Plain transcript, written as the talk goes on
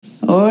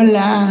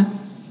Hola,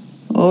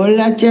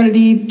 hola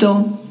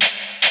Charlito.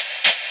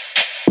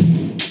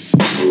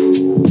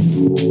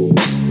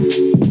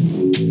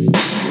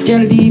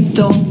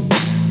 Charlito.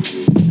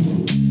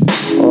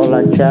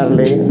 Hola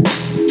Charlie.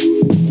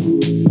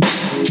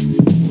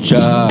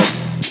 Chuck.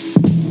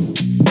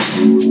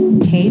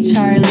 Hey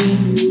Charlie.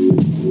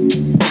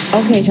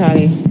 Okay,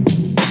 Charlie.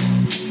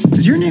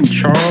 Is your name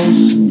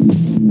Charles?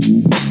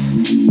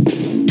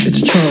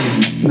 It's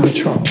Charlie, not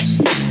Charles.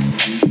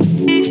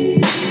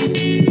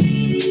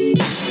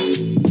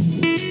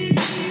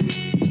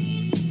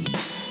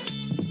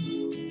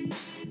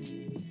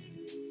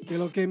 Que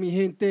lo que mi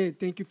gente,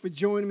 thank you for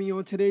joining me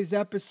on today's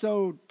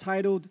episode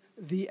titled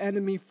The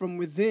Enemy from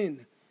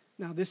Within.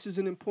 Now, this is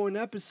an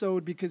important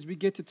episode because we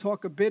get to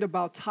talk a bit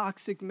about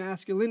toxic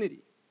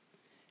masculinity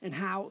and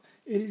how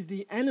it is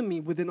the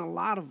enemy within a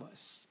lot of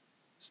us,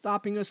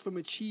 stopping us from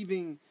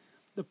achieving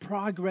the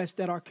progress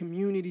that our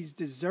communities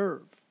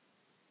deserve.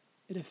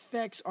 It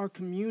affects our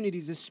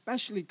communities,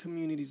 especially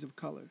communities of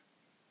color.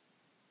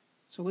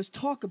 So let's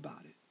talk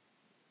about it.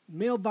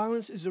 Male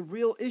violence is a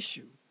real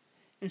issue.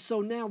 And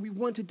so now we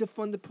want to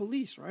defund the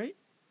police, right?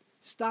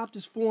 Stop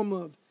this form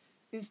of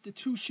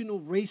institutional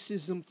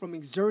racism from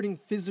exerting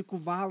physical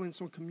violence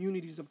on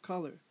communities of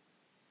color.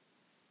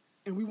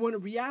 And we want to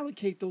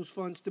reallocate those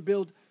funds to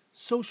build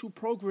social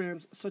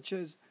programs such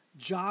as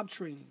job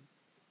training,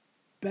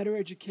 better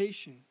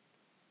education,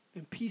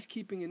 and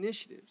peacekeeping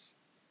initiatives.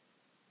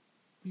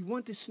 We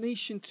want this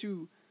nation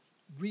to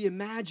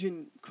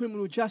reimagine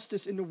criminal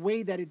justice in a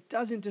way that it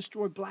doesn't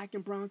destroy black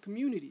and brown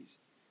communities.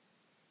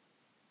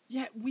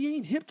 Yet we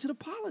ain't hip to the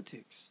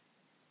politics.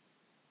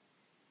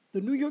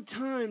 The New York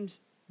Times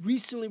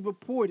recently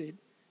reported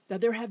that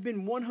there have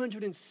been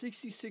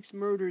 166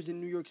 murders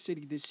in New York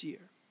City this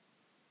year.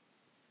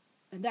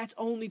 And that's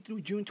only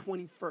through June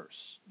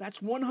 21st.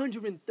 That's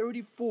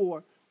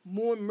 134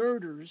 more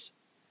murders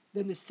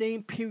than the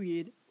same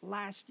period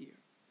last year.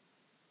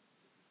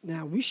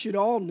 Now, we should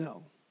all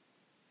know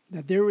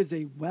that there is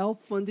a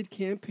well-funded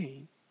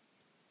campaign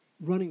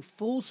running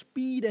full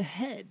speed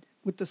ahead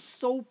with the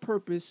sole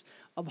purpose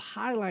of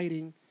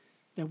highlighting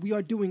that we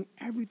are doing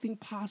everything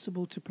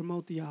possible to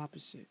promote the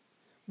opposite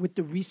with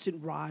the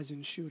recent rise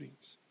in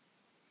shootings.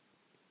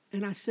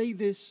 And I say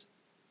this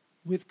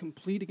with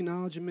complete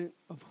acknowledgement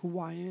of who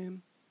I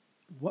am,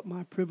 what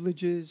my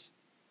privilege is,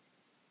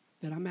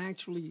 that I'm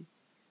actually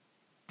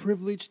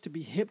privileged to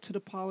be hip to the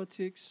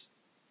politics,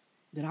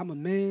 that I'm a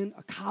man,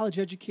 a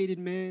college-educated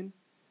man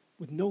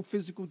with no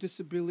physical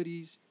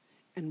disabilities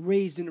and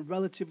raised in a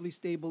relatively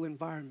stable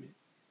environment.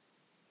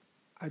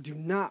 I do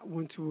not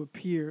want to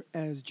appear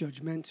as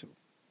judgmental.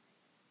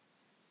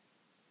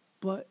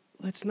 But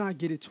let's not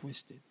get it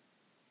twisted.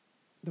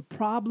 The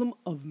problem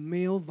of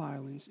male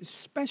violence,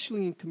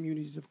 especially in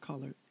communities of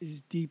color,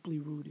 is deeply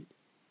rooted.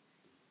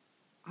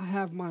 I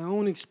have my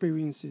own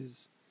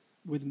experiences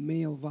with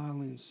male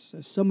violence,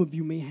 as some of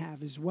you may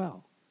have as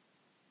well.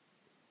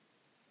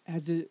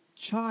 As a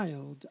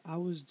child, I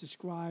was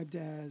described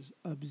as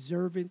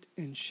observant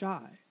and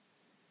shy.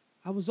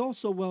 I was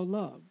also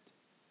well-loved.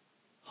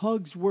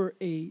 Hugs were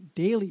a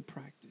daily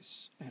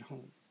practice at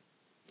home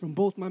from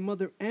both my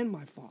mother and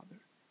my father,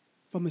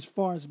 from as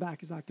far as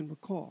back as I can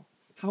recall.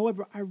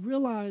 However, I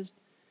realized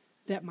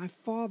that my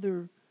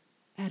father,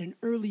 at an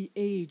early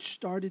age,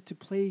 started to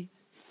play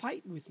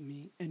fight with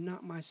me and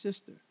not my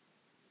sister.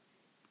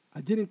 I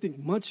didn't think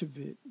much of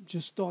it,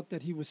 just thought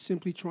that he was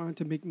simply trying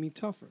to make me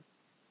tougher.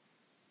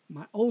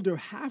 My older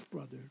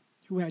half-brother,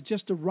 who had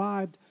just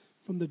arrived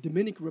from the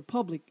Dominican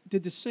Republic,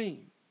 did the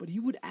same, but he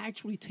would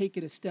actually take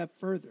it a step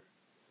further.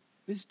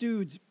 This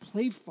dude's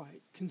play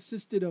fight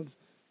consisted of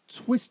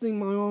twisting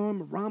my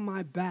arm around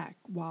my back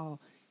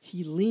while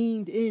he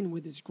leaned in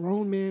with his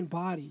grown man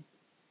body.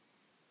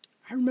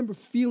 I remember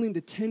feeling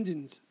the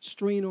tendons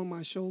strain on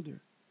my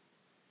shoulder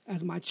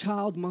as my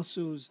child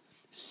muscles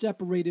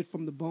separated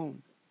from the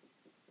bone.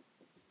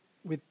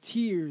 With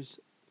tears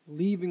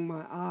leaving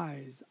my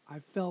eyes, I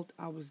felt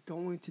I was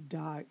going to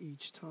die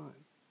each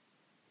time.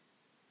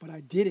 But I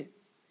didn't,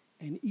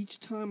 and each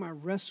time I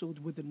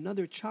wrestled with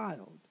another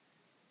child,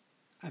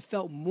 I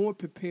felt more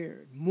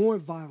prepared, more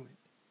violent.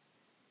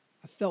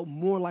 I felt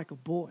more like a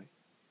boy.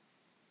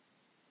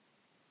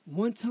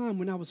 One time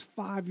when I was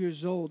 5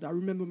 years old, I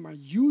remember my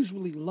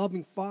usually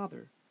loving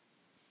father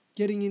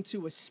getting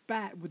into a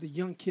spat with a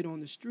young kid on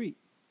the street.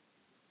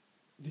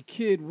 The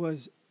kid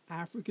was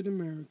African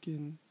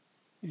American,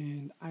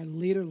 and I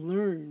later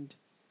learned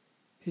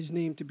his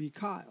name to be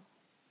Kyle.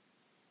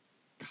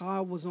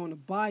 Kyle was on a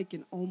bike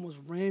and almost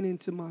ran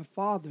into my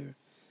father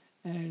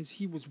as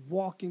he was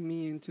walking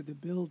me into the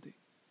building.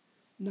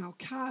 Now,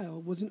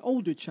 Kyle was an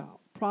older child,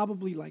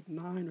 probably like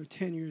 9 or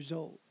 10 years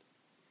old.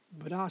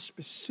 But I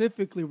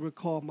specifically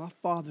recall my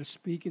father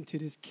speaking to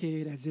this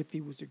kid as if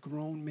he was a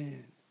grown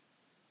man.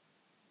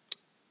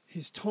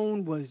 His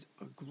tone was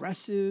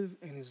aggressive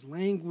and his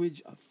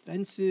language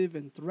offensive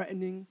and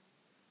threatening.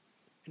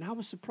 And I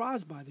was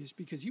surprised by this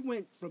because he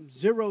went from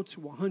 0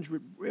 to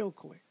 100 real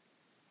quick.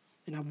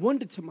 And I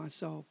wondered to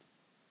myself,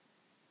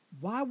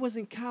 why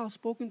wasn't Kyle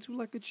spoken to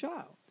like a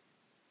child?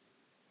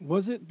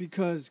 Was it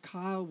because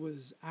Kyle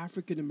was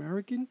African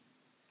American,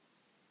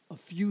 a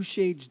few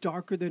shades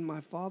darker than my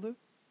father?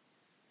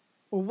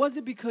 Or was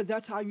it because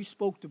that's how you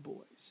spoke to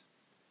boys?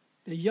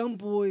 The young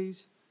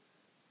boys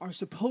are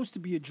supposed to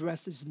be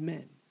addressed as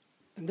men,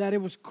 and that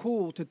it was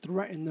cool to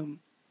threaten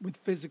them with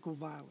physical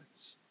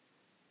violence.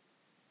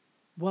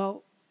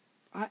 Well,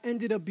 I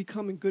ended up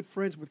becoming good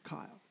friends with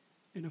Kyle,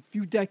 and a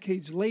few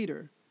decades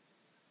later,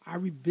 I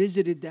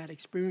revisited that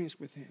experience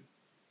with him.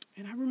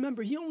 And I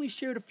remember he only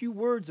shared a few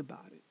words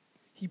about it.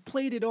 He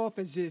played it off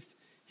as if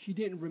he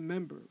didn't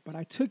remember, but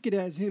I took it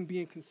as him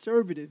being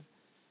conservative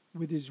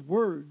with his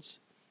words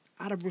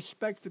out of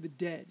respect for the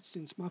dead,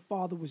 since my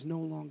father was no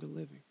longer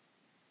living.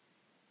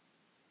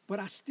 But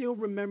I still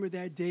remember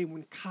that day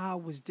when Kyle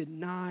was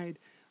denied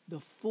the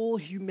full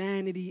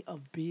humanity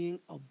of being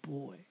a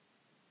boy.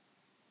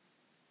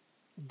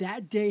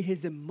 That day,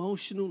 his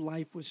emotional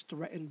life was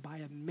threatened by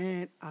a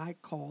man I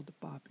called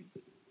Bobby.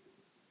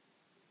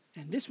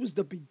 And this was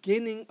the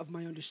beginning of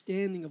my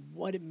understanding of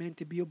what it meant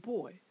to be a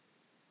boy.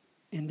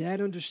 And that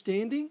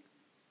understanding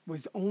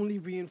was only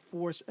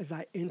reinforced as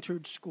I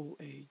entered school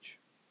age.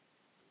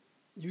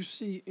 You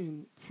see,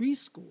 in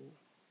preschool,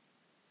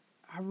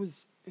 I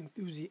was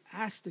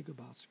enthusiastic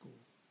about school.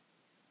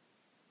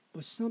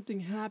 But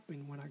something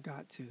happened when I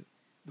got to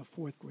the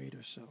fourth grade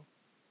or so.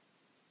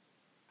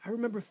 I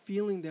remember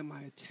feeling that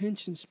my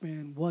attention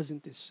span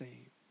wasn't the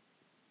same,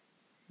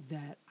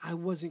 that I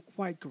wasn't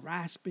quite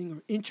grasping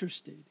or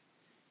interested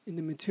in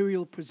the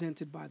material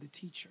presented by the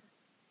teacher.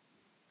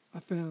 I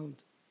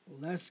found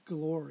less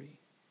glory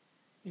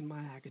in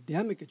my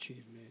academic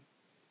achievement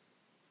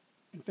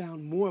and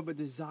found more of a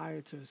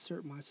desire to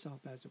assert myself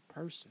as a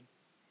person.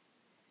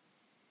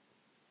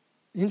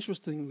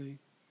 Interestingly,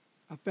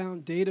 I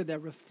found data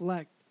that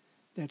reflect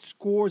that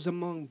scores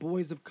among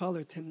boys of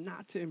color tend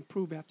not to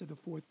improve after the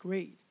fourth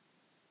grade,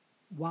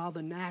 while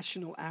the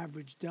national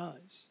average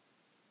does.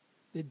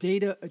 The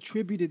data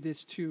attributed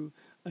this to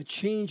a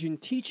change in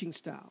teaching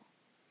style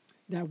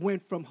that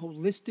went from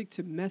holistic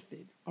to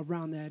method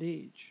around that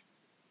age.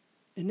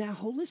 And now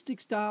holistic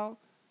style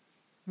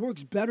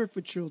works better for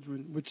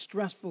children with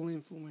stressful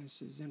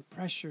influences and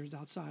pressures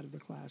outside of the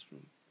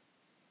classroom,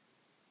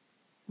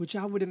 which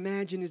I would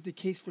imagine is the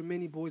case for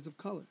many boys of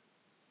color.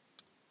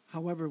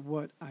 However,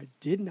 what I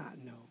did not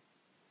know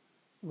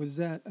was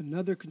that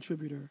another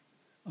contributor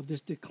of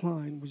this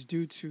decline was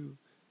due to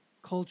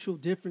cultural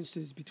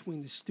differences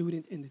between the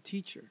student and the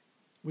teacher,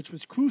 which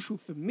was crucial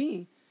for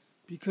me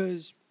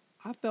because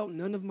I felt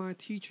none of my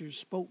teachers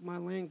spoke my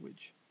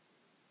language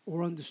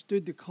or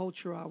understood the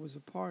culture I was a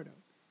part of.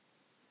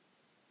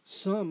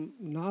 Some,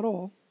 not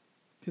all,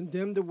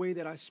 condemned the way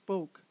that I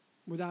spoke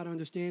without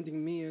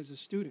understanding me as a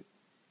student,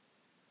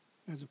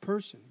 as a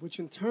person, which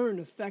in turn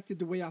affected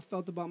the way I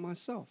felt about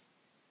myself.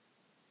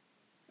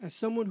 As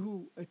someone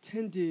who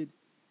attended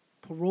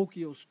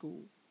parochial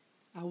school,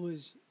 I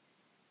was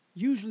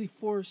usually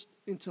forced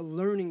into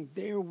learning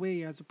their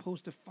way as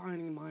opposed to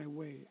finding my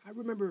way. I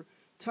remember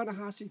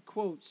Ta-Nehisi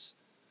Coates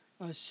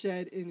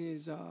said in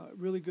his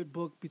really good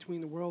book,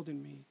 Between the World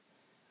and Me,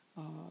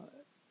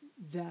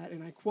 that,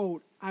 and I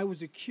quote, "I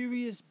was a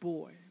curious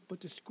boy,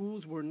 but the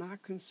schools were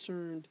not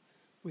concerned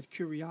with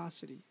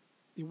curiosity.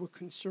 They were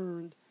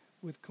concerned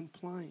with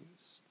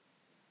compliance.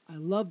 I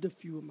loved a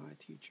few of my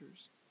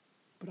teachers,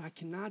 but I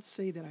cannot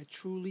say that I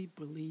truly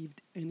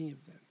believed any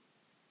of them."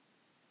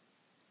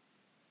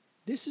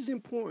 This is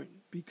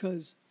important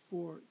because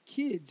for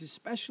kids,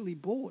 especially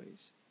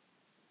boys,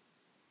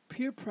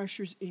 peer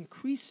pressures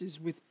increases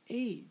with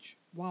age,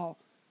 while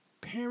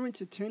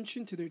parents'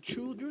 attention to their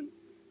children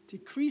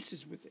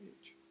decreases with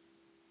age.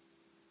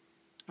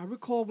 I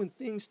recall when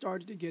things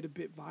started to get a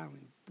bit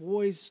violent.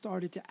 Boys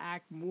started to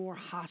act more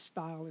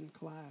hostile in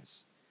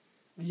class.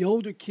 The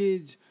older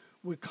kids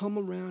would come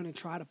around and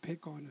try to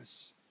pick on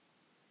us.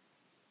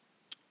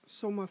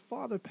 So my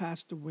father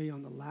passed away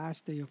on the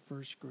last day of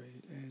first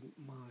grade, and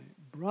my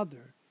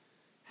brother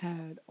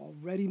had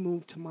already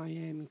moved to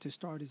Miami to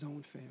start his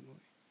own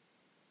family.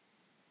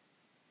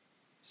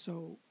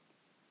 So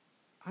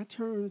I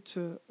turned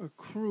to a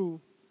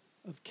crew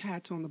of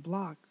cats on the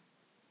block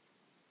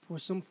for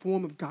some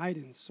form of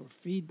guidance or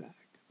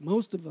feedback.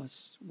 Most of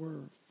us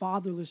were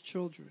fatherless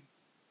children,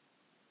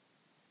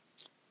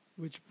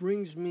 which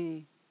brings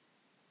me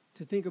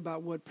to think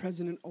about what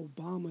President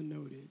Obama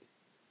noted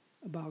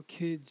about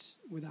kids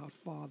without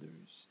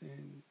fathers.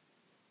 And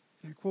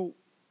I quote,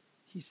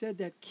 he said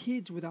that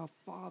kids without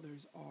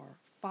fathers are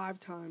 5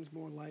 times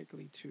more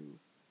likely to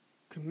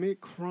commit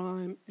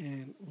crime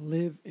and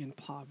live in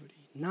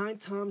poverty, 9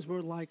 times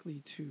more likely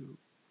to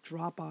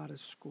drop out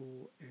of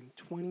school, and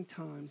 20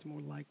 times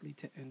more likely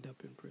to end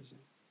up in prison.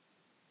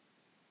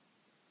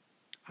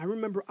 I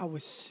remember I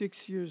was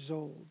 6 years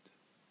old,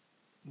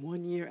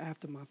 1 year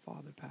after my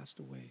father passed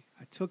away.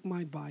 I took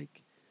my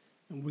bike,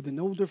 and with an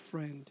older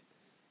friend,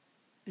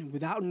 and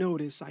without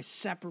notice, I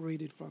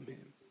separated from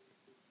him.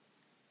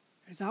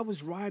 As I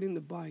was riding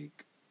the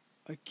bike,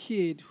 a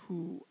kid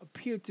who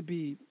appeared to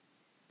be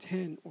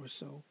 10 or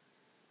so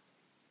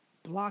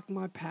blocked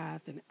my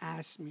path and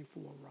asked me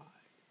for a ride.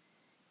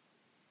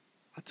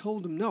 I I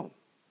told him no.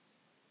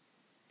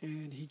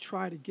 And he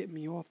tried to get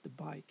me off the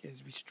bike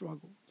as we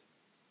struggled.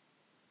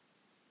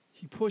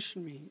 He pushed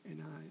me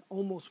and I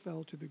almost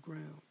fell to the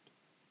ground.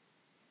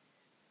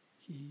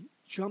 He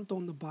jumped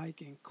on the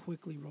bike and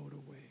quickly rode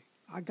away.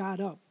 I got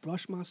up,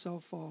 brushed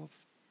myself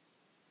off,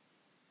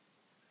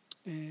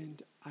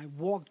 and I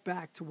walked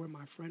back to where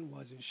my friend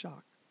was in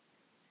shock.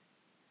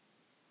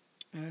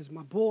 As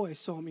my boy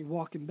saw me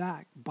walking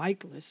back,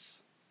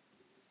 bikeless,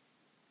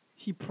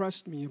 he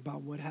pressed me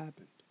about what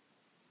happened.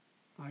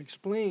 I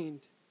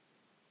explained,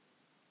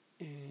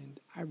 and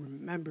I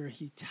remember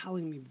he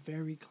telling me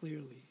very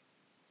clearly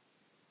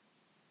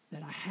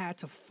that I had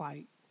to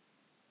fight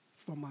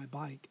for my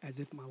bike as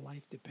if my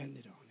life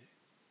depended on it.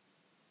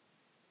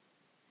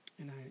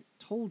 And I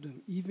told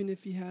him, even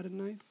if he had a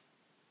knife,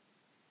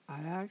 I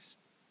asked.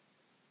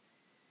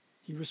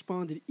 He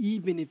responded,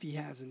 even if he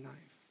has a knife.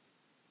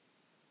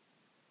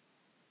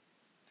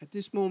 At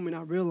this moment,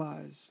 I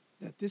realized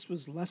that this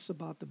was less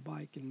about the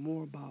bike and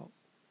more about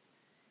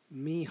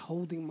me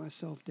holding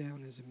myself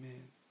down as a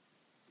man,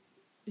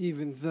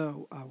 even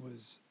though I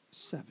was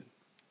 7.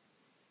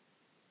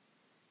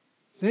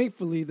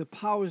 Thankfully, the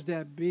powers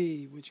that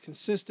be, which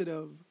consisted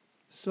of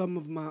some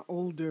of my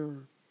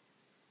older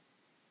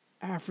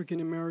African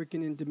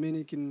American and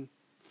Dominican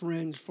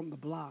friends from the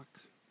block,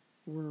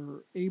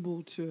 were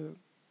able to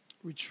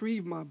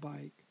retrieve my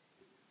bike,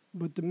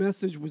 but the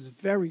message was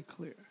very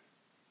clear.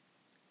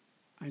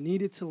 I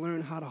needed to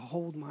learn how to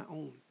hold my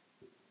own.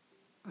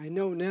 I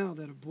know now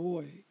that a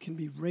boy can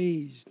be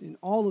raised in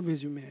all of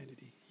his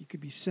humanity. He could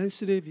be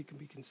sensitive, he can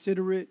be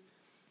considerate,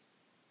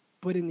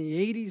 but in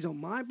the 80s on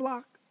my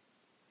block,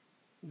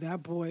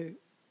 that boy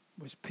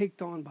was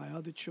picked on by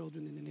other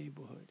children in the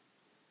neighborhood,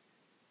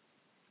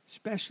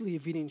 especially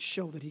if he didn't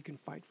show that he can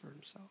fight for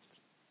himself.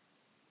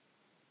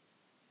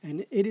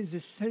 And it is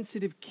a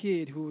sensitive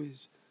kid who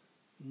is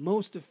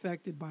most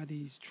affected by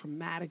these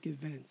traumatic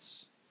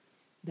events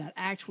that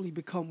actually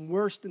become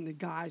worse than the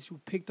guys who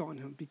picked on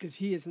him because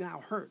he is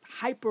now hurt,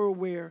 hyper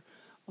aware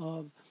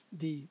of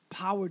the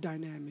power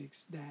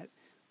dynamics that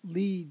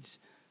leads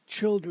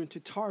children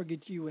to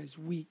target you as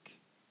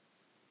weak,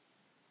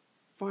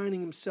 finding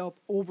himself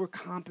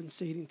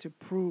overcompensating to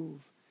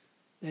prove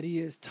that he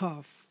is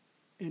tough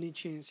any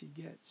chance he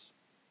gets.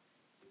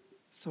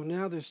 So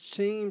now this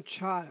same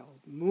child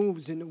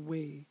moves in a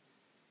way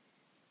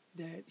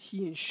that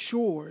he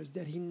ensures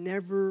that he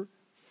never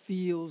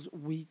feels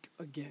weak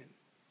again.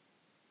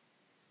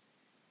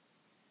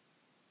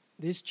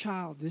 This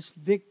child, this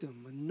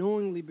victim,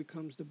 unknowingly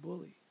becomes the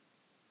bully.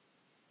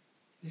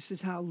 This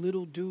is how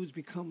little dudes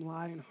become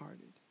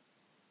lion-hearted.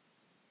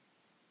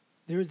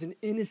 There is an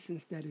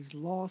innocence that is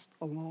lost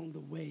along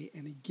the way.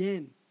 And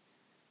again,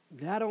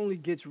 that only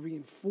gets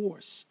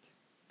reinforced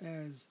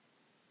as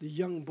the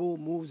young bull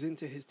moves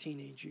into his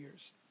teenage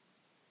years.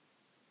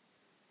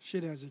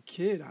 Shit, as a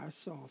kid, I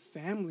saw a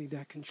family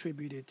that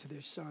contributed to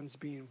their sons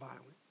being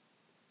violent.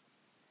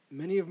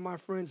 Many of my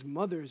friends'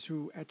 mothers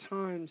who at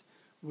times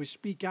would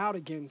speak out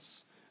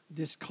against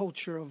this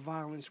culture of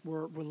violence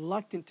were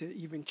reluctant to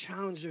even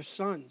challenge their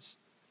sons'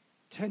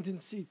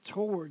 tendency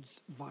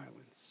towards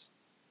violence.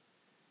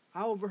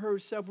 I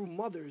overheard several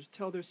mothers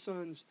tell their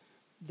sons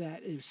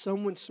that if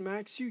someone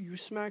smacks you, you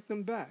smack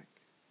them back,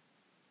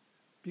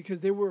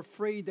 because they were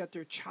afraid that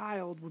their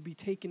child would be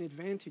taken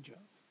advantage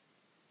of.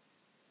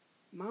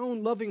 My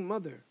own loving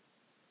mother,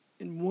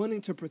 in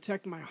wanting to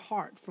protect my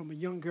heart from a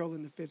young girl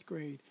in the 5th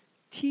grade,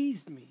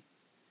 teased me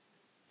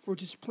for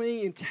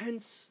displaying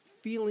intense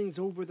feelings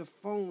over the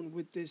phone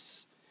with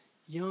this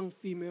young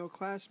female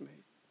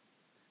classmate.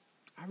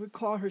 I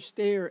recall her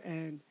stare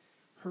and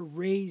her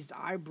raised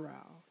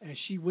eyebrow as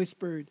she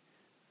whispered,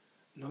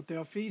 "No te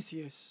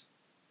oficies,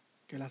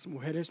 que las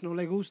mujeres no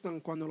le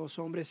gustan cuando los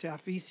hombres se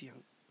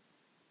afician."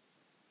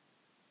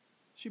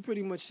 She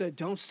pretty much said,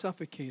 don't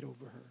suffocate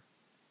over her,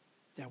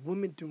 that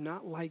women do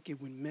not like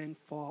it when men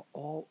fall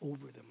all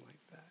over them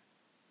like that.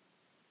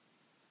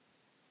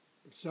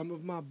 Some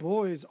of my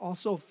boys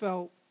also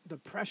felt the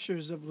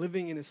pressures of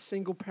living in a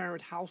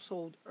single-parent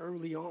household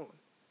early on,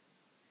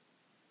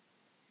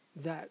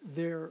 that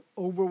their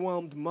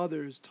overwhelmed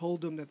mothers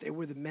told them that they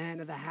were the man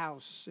of the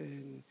house,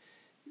 and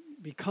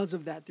because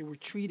of that, they were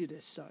treated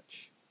as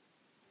such.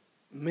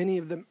 Many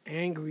of them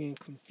angry and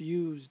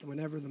confused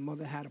whenever the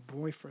mother had a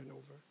boyfriend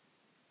over.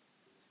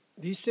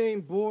 These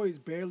same boys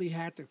barely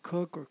had to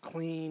cook or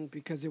clean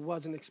because it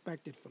wasn't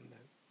expected from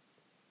them.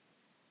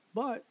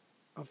 But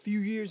a few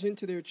years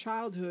into their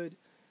childhood,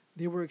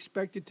 they were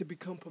expected to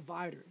become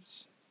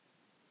providers,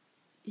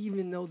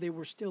 even though they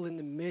were still in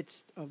the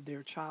midst of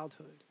their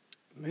childhood.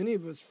 Many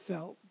of us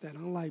felt that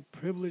unlike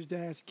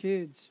privileged-ass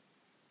kids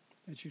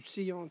that you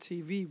see on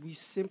TV, we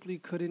simply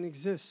couldn't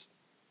exist.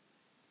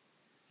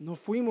 No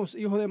fuimos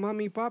hijo de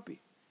mami y papi,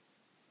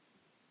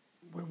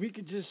 where we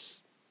could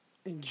just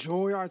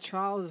enjoy our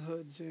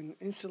childhoods and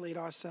insulate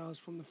ourselves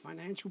from the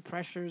financial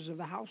pressures of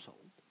the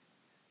household.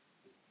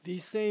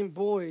 These same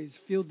boys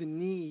feel the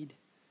need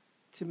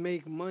to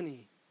make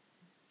money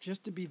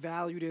just to be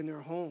valued in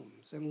their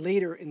homes and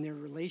later in their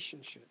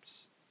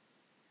relationships.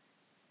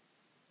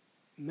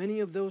 many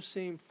of those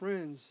same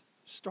friends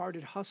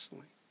started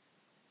hustling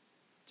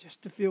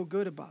just to feel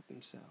good about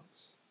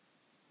themselves,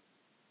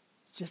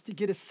 just to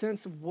get a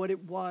sense of what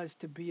it was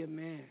to be a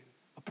man,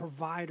 a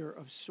provider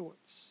of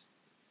sorts.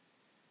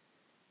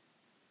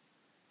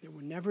 They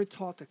were never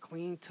taught to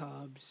clean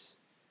tubs,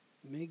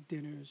 make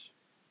dinners,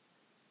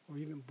 or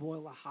even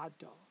boil a hot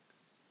dog.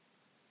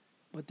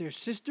 But their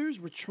sisters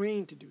were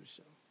trained to do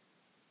so.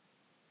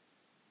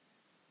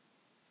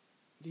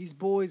 These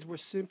boys were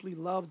simply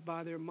loved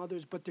by their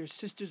mothers, but their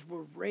sisters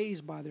were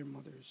raised by their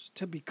mothers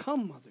to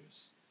become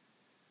mothers.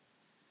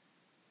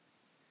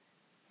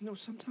 You know,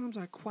 sometimes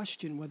I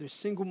question whether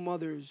single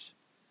mothers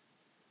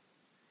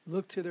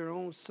look to their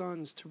own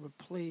sons to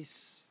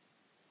replace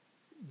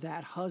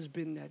that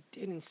husband that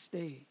didn't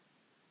stay.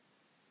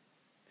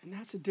 And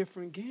that's a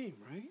different game,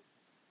 right?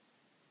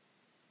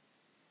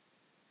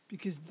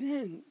 Because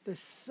then the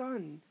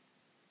son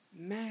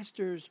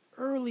masters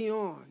early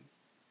on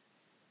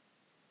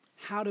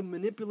how to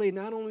manipulate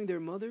not only their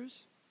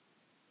mothers,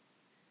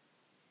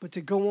 but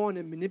to go on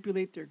and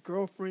manipulate their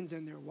girlfriends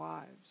and their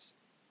wives.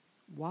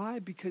 Why?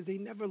 Because they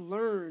never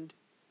learned,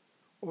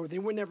 or they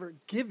were never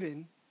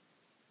given,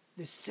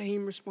 the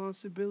same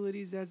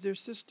responsibilities as their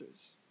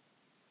sisters.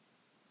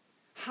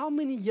 How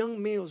many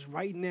young males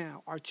right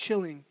now are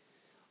chilling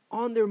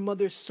on their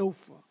mother's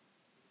sofa,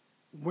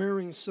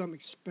 wearing some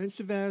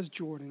expensive-ass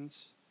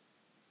Jordans,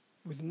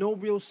 with no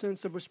real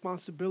sense of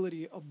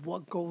responsibility of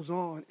what goes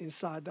on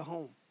inside the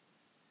home?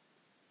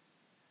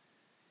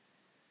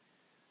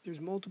 There's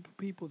multiple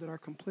people that are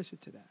complicit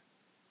to that.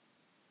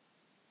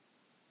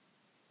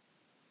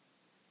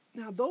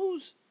 Now,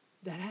 those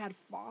that had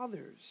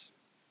fathers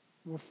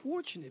were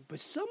fortunate, but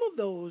some of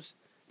those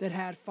that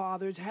had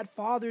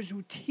fathers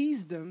who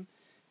teased them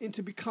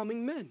into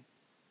becoming men.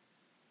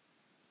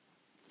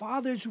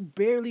 Fathers who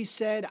barely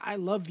said, "I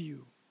love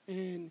you."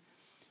 And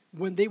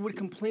when they would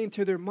complain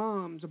to their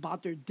moms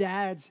about their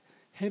dad's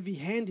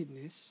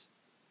heavy-handedness,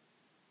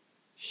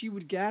 she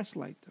would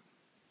gaslight them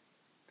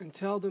and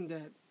tell them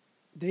that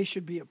they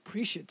should be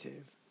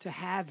appreciative to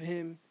have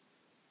him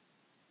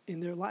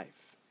in their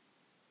life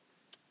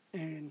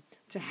and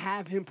to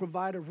have him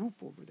provide a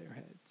roof over their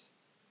heads.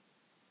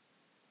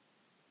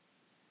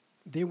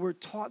 They were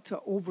taught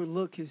to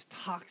overlook his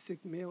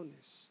toxic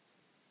maleness.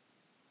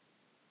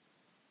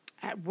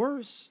 At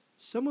worst,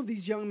 some of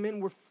these young men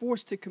were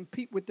forced to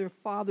compete with their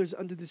fathers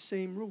under the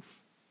same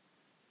roof,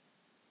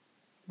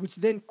 which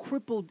then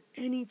crippled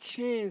any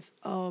chance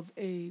of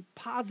a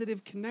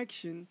positive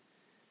connection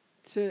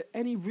to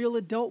any real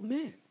adult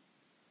man.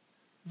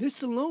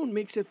 This alone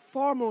makes it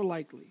far more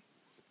likely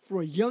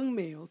for a young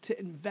male to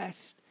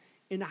invest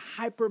in a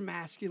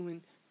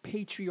hyper-masculine,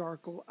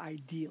 patriarchal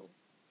ideal.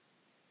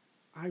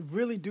 I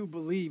really do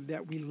believe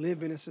that we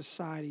live in a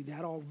society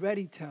that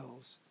already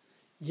tells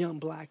young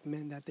black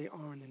men that they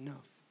aren't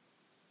enough.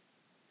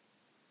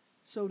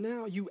 So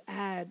now you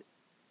add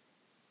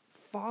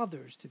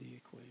fathers to the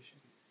equation,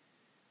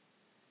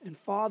 and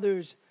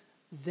fathers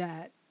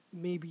that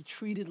may be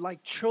treated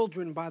like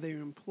children by their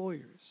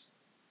employers.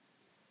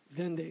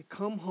 Then they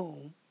come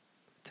home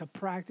to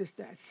practice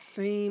that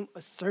same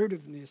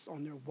assertiveness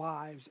on their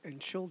wives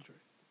and children.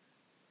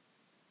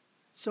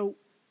 So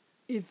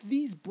if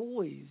these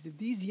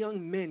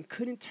young men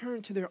couldn't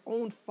turn to their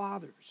own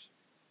fathers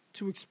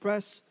to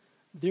express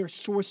their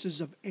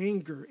sources of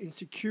anger,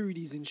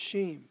 insecurities, and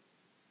shame,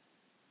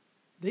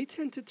 they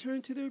tend to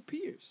turn to their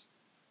peers.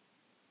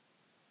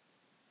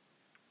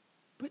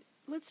 But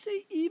let's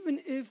say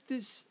even if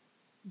this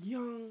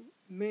young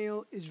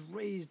male is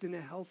raised in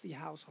a healthy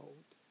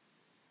household,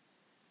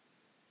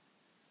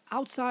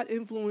 outside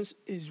influence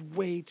is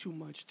way too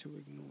much to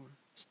ignore.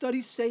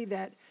 Studies say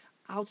that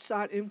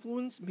outside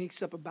influence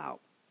makes up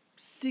about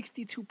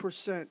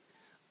 62%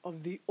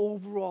 of the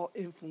overall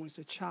influence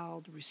a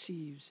child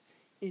receives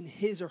in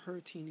his or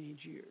her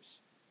teenage years.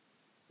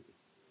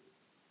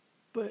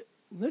 But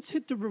let's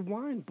hit the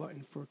rewind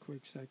button for a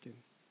quick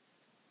second.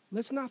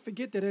 Let's not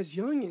forget that as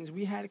youngins,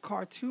 we had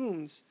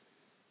cartoons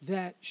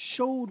that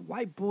showed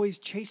white boys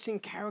chasing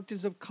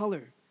characters of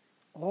color,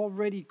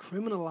 already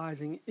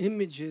criminalizing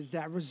images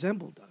that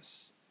resembled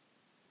us.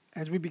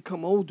 As we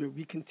become older,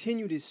 we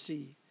continue to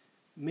see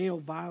male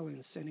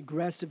violence and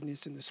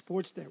aggressiveness in the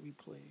sports that we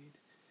played,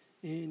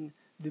 in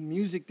the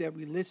music that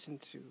we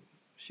listened to.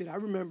 I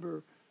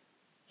remember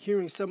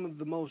hearing some of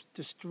the most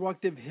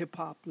destructive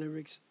hip-hop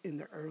lyrics in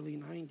the early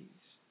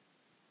 90s.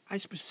 I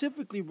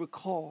specifically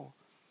recall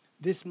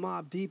this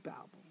Mobb Deep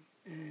album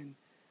and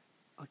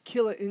a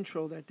killer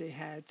intro that they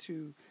had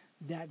to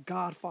that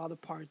Godfather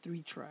Part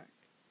 3 track.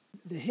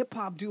 The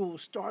hip-hop duo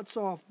starts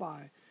off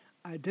by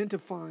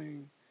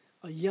identifying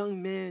a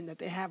young man that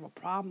they have a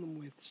problem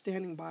with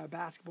standing by a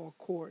basketball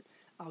court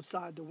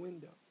outside the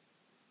window.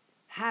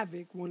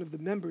 Havoc, one of the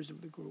members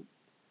of the group,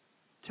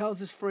 tells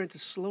his friend to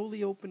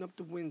slowly open up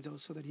the window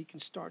so that he can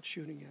start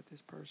shooting at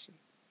this person.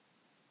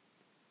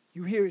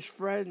 You hear his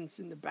friends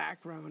in the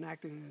background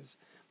acting as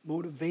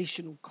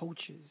motivational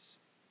coaches.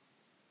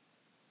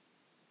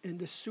 And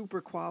the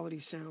super quality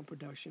sound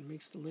production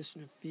makes the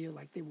listener feel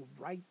like they were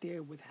right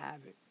there with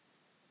Havoc.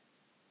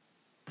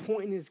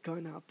 pointing his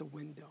gun out the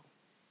window.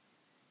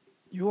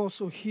 You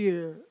also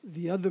hear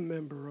the other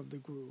member of the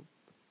group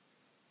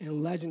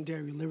and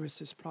legendary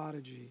lyricist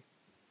Prodigy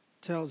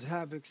tells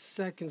Havoc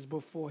seconds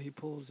before he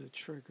pulls the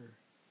trigger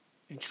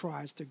and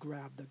tries to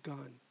grab the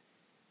gun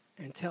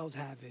and tells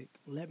Havoc,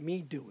 let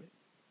me do it.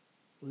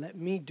 Let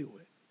me do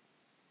it.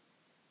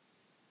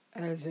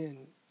 As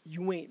in,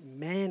 you ain't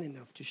man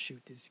enough to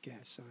shoot this guy,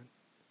 son.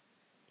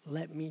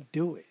 Let me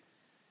do it.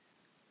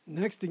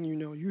 Next thing you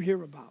know, you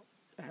hear about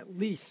at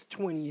least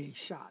 28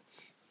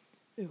 shots.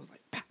 It was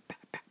like pat, pat,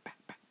 pat, pat,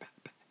 pat, pat,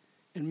 pat.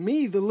 And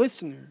me, the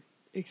listener,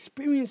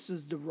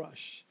 experiences the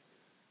rush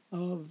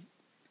of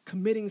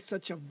committing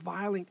such a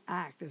violent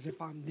act as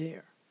if I'm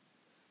there,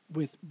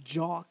 with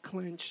jaw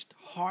clenched,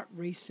 heart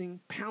racing,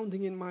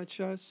 pounding in my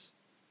chest,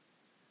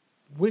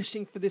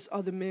 wishing for this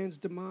other man's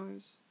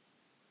demise.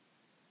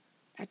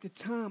 At the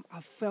time,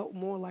 I felt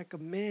more like a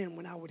man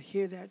when I would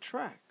hear that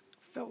track.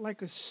 Felt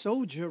like a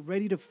soldier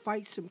ready to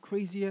fight some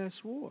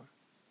crazy-ass war.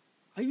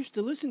 I used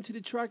to listen to the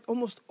track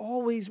almost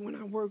always when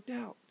I worked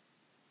out.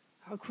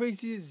 How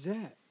crazy is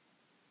that?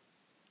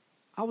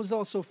 I was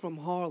also from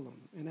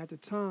Harlem, and at the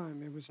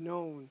time, it was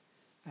known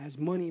as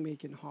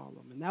money-making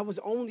Harlem. And that was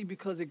only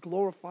because it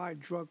glorified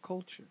drug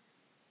culture.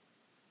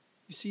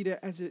 You see,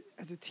 that as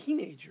a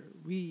teenager,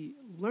 we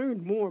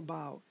learned more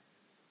about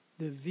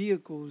the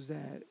vehicles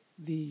that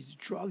these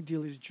drug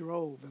dealers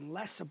drove and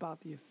less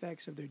about the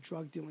effects of their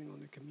drug dealing on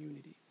the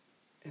community.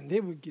 And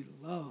they would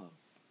get love.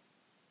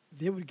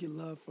 They would get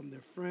love from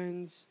their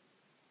friends,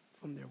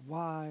 from their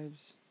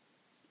wives,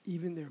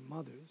 even their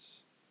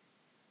mothers.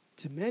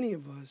 To many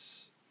of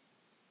us,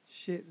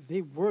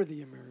 they were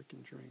the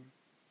American dream.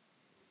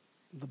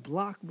 The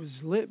block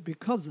was lit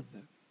because of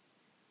them,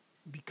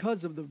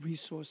 because of the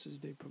resources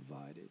they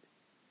provided.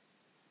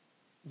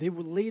 They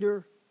would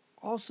later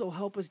also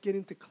help us get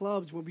into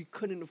clubs where we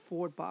couldn't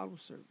afford bottle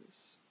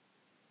service.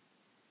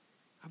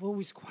 I've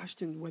always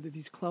questioned whether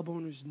these club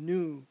owners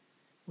knew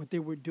what they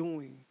were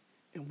doing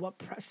and what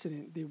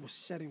precedent they were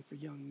setting for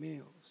young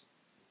males.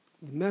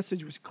 The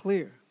message was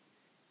clear.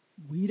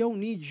 We don't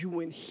need you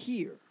in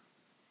here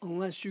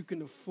unless you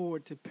can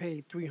afford to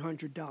pay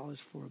 $300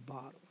 for a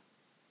bottle.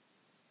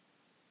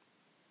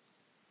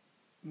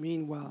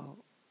 Meanwhile,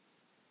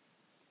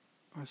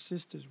 our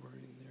sisters were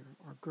in there,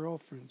 our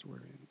girlfriends were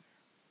in there.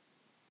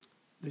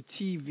 The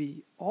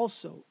TV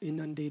also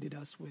inundated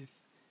us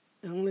with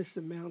endless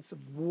amounts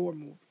of war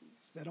movies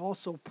that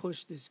also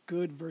pushed this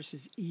good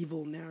versus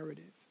evil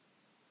narrative,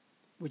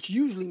 which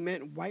usually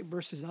meant white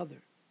versus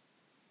other.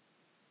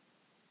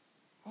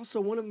 Also,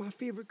 one of my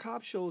favorite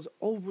cop shows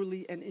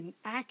overly and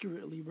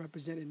inaccurately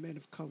represented men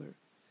of color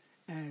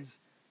as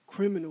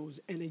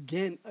criminals and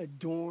again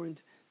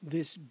adorned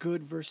this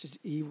good versus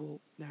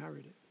evil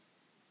narrative.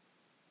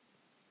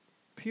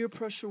 Peer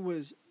pressure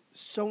was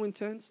so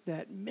intense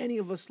that many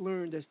of us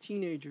learned as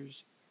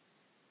teenagers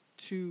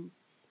to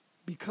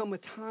become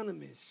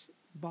autonomous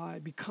by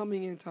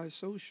becoming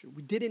antisocial.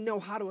 We didn't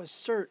know how to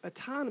assert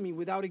autonomy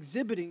without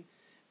exhibiting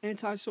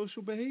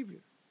antisocial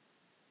behavior.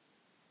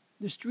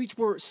 The streets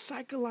were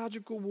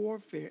psychological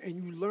warfare, and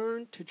you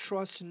learned to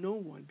trust no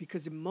one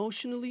because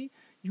emotionally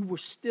you were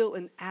still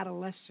an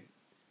adolescent.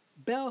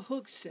 Bell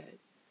Hooks said,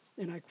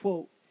 and I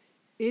quote,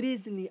 "It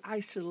is in the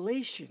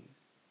isolation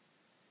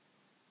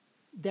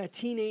that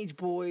teenage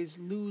boys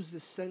lose the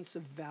sense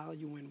of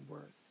value and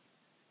worth."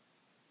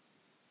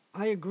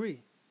 I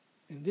agree,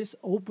 and this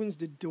opens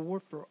the door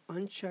for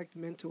unchecked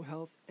mental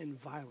health and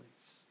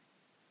violence.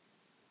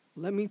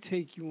 Let me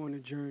take you on a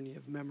journey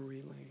of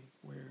memory lane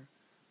where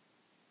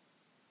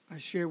I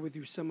share with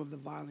you some of the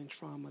violent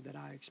trauma that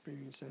I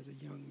experienced as a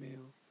young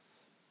male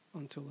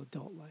until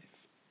adult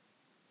life.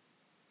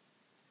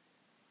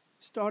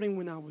 Starting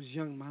when I was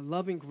young, my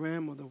loving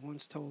grandmother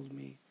once told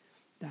me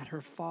that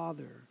her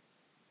father,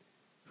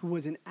 who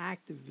was an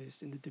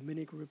activist in the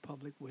Dominican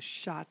Republic, was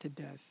shot to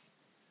death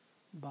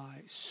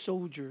by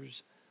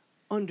soldiers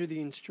under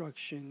the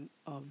instruction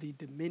of the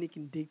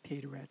Dominican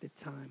dictator at the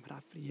time,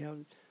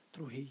 Rafael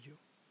Trujillo.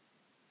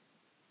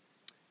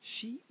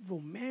 She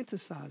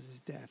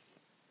romanticizes death,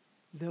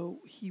 though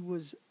he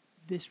was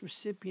this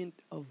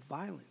recipient of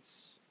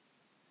violence.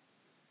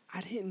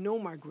 I didn't know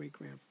my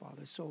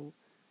great-grandfather, so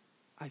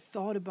I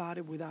thought about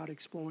it without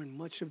exploring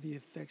much of the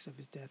effects of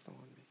his death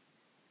on me.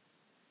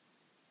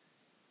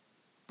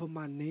 But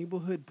my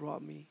neighborhood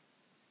brought me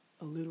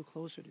a little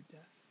closer to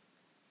death.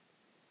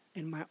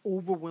 And my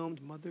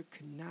overwhelmed mother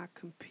could not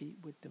compete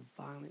with the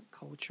violent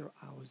culture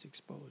I was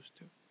exposed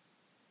to.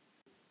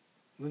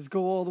 Let's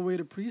go all the way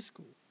to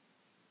preschool.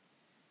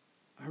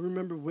 I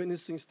remember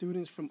witnessing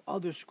students from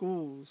other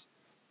schools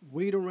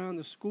wait around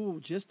the school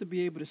just to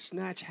be able to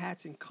snatch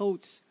hats and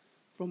coats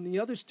from the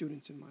other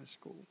students in my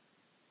school.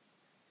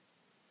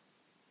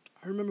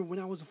 I remember when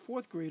I was a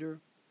fourth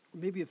grader, or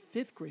maybe a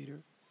fifth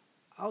grader,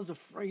 I was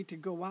afraid to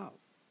go out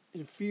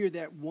in fear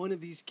that one of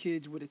these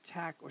kids would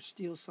attack or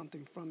steal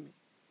something from me.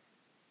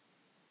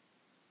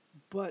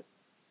 But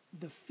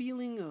the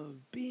feeling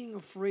of being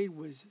afraid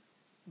was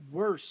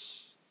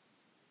worse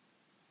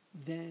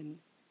than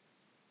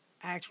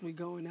actually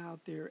going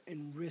out there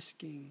and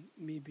risking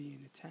me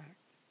being attacked.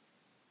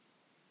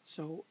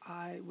 So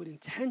I would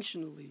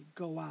intentionally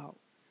go out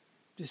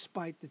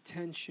despite the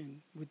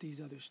tension with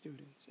these other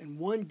students. And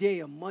one day,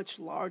 a much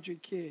larger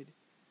kid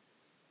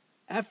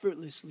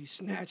effortlessly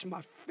snatched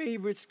my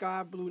favorite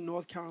sky blue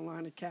North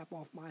Carolina cap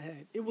off my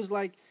head. It was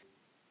like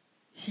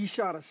he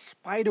shot a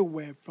spider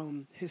web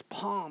from his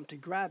palm to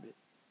grab it.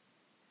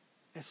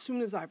 As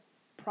soon as I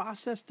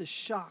processed the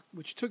shock,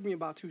 which took me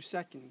about 2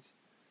 seconds,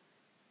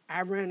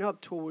 I ran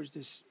up towards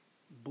this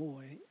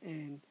boy,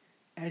 and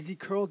as he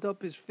curled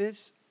up his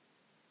fist,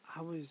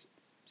 I was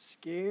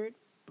scared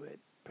but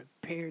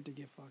prepared to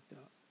get fucked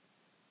up.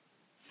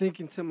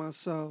 Thinking to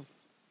myself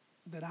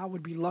that I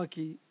would be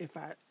lucky if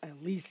I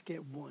at least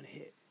get one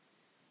hit.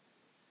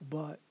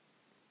 But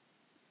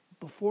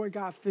before it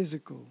got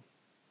physical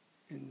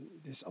and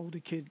this older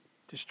kid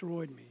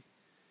destroyed me,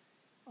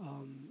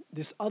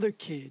 this other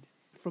kid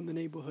from the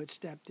neighborhood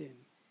stepped in,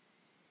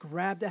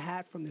 grabbed a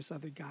hat from this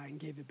other guy and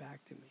gave it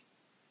back to me.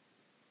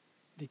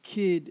 The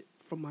kid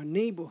from my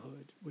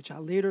neighborhood, which I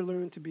later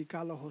learned to be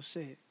Carlos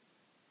Jose,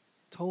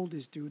 told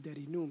this dude that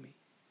he knew me.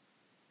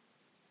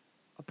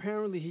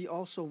 Apparently, he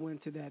also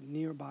went to that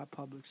nearby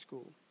public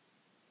school.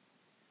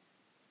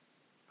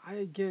 I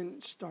again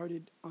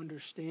started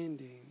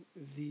understanding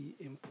the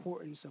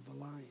importance of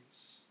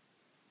alliance.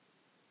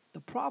 The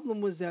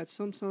problem was that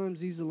sometimes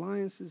these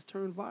alliances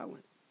turned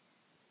violent.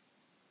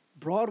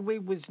 Broadway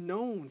was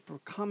known for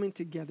coming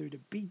together to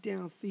beat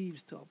down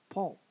thieves to a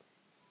pulp.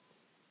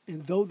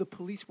 And though the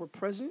police were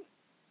present,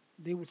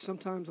 they would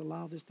sometimes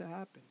allow this to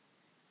happen.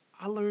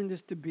 I learned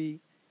this to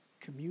be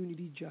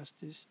community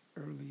justice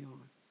early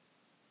on.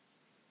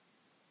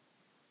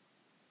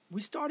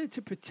 We started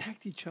to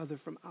protect each other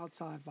from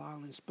outside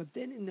violence, but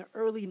then in the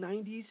early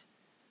 90s,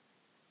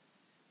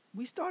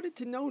 we started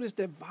to notice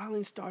that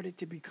violence started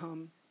to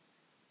become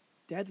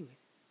deadly.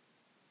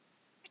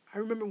 I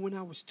remember when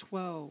I was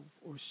 12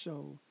 or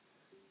so,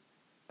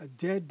 a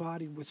dead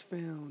body was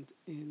found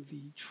in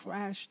the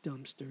trash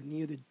dumpster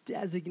near the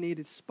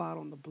designated spot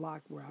on the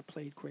block where I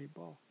played crate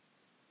ball.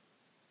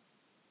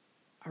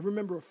 I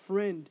remember a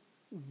friend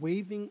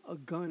waving a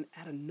gun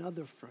at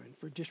another friend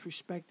for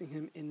disrespecting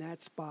him in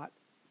that spot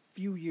a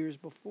few years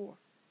before.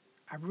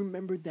 I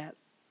remember that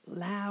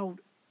loud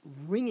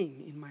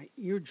ringing in my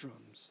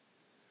eardrums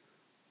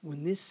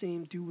when this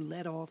same dude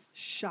let off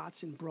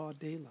shots in broad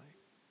daylight.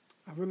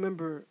 I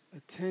remember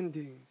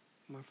attending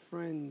my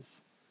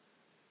friend's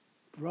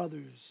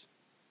brother's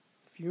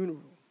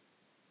funeral.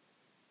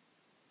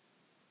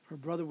 Her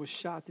brother was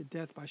shot to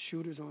death by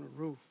shooters on a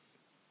roof,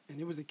 and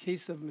it was a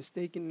case of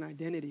mistaken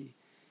identity.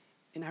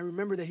 And I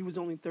remember that he was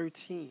only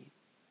 13.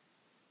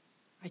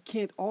 I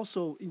can't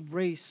also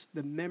erase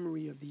the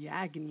memory of the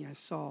agony I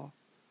saw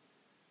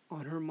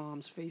on her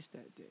mom's face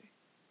that day.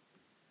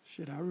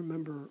 Shit, I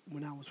remember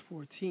when I was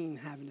 14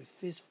 having a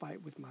fist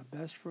fight with my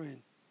best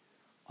friend,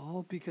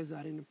 all because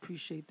I didn't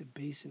appreciate the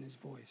bass in his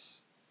voice.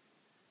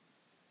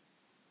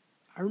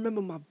 I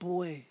remember my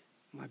boy,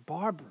 my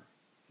barber,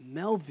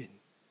 Melvin,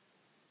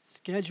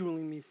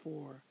 scheduling me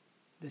for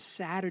the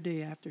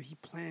Saturday after he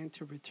planned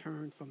to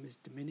return from his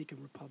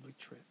Dominican Republic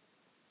trip,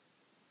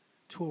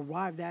 to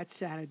arrive that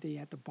Saturday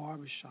at the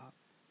barbershop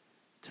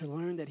to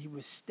learn that he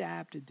was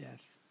stabbed to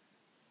death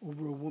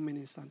over a woman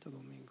in Santo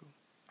Domingo.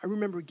 I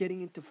remember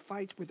getting into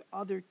fights with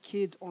other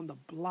kids on the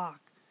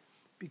block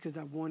because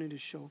I wanted to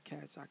show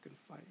cats I could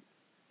fight.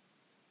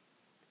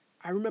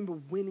 I remember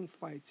winning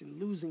fights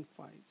and losing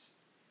fights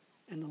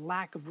and the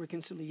lack of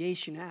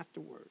reconciliation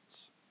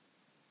afterwards.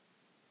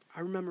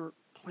 I remember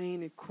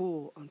playing it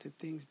cool until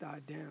things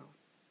died down.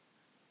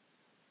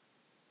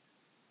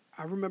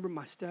 I remember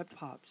my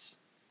step-pops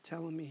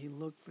telling me he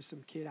looked for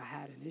some kid I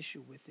had an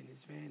issue with in his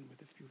van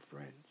with a few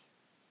friends.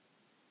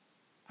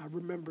 I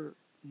remember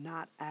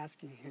not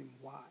asking him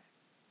why.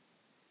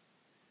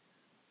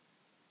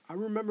 I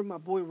remember my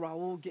boy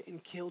Raul getting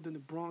killed in the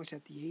Bronx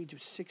at the age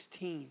of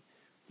 16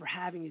 for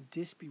having a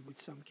dispute with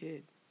some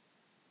kid.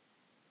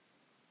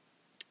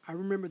 I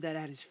remember that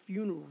at his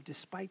funeral,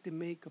 despite the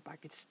makeup, I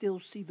could still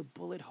see the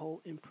bullet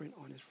hole imprint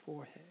on his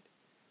forehead.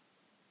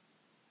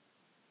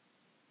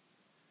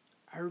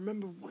 I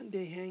remember one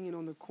day hanging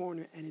on the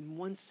corner and in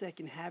 1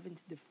 second having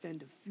to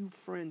defend a few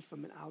friends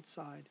from an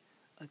outside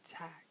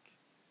attack.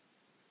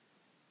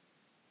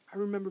 I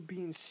remember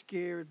being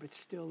scared but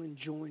still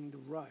enjoying the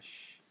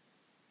rush,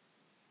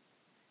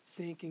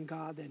 thanking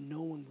God that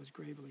no one was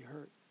gravely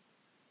hurt.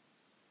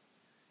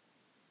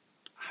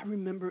 I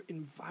remember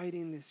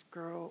inviting this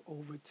girl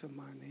over to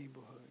my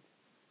neighborhood.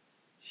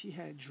 She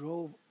had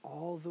drove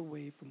all the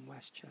way from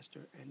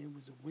Westchester, and it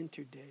was a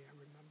winter day, I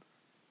remember.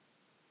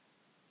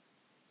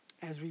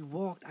 As we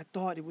walked, I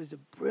thought it was a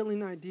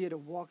brilliant idea to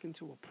walk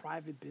into a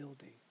private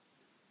building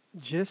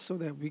just so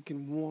that we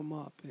can warm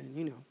up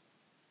and,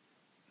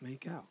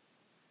 make out.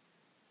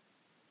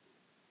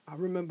 I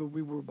remember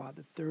we were by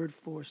the 3rd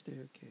floor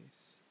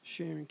staircase,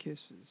 sharing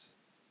kisses,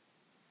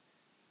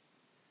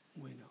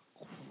 when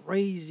a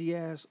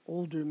crazy-ass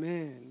older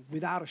man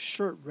without a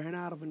shirt ran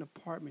out of an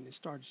apartment and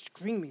started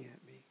screaming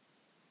at me.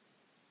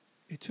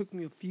 It took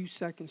me a few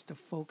seconds to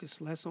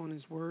focus less on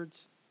his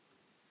words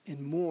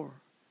and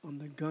more on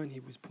the gun he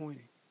was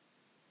pointing.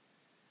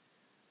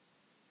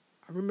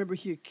 I remember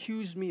he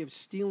accused me of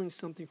stealing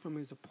something from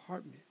his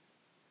apartment.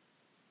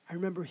 I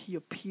remember he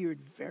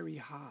appeared very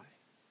high.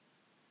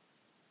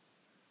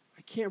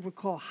 I can't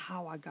recall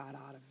how I got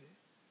out of it,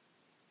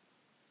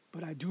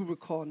 but I do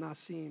recall not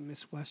seeing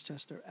Miss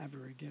Westchester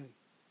ever again.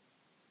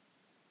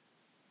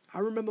 I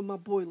remember my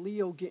boy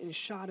Leo getting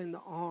shot in the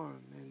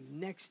arm and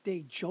the next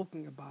day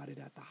joking about it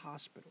at the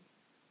hospital.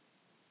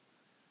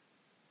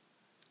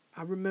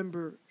 I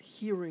remember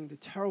hearing the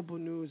terrible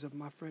news of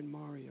my friend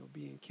Mario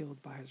being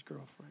killed by his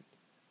girlfriend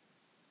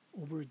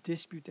over a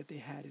dispute that they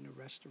had in a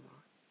restaurant.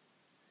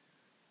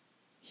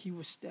 He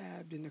was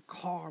stabbed in the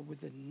car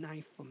with a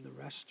knife from the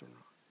restaurant.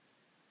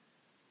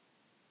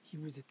 He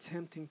was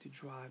attempting to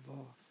drive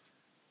off.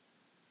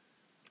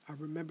 I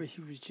remember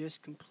he was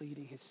just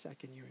completing his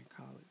second year in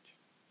college.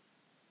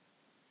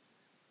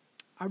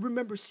 I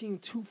remember seeing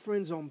two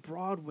friends on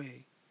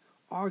Broadway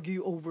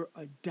argue over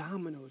a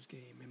dominoes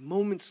game, and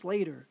moments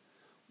later,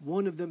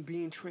 one of them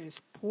being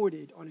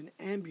transported on an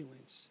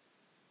ambulance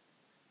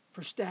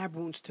for stab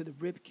wounds to the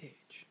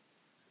ribcage.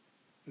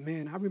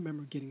 Man, I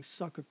remember getting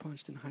sucker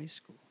punched in high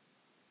school.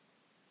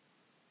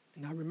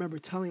 And I remember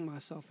telling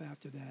myself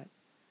after that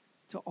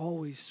to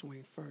always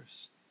swing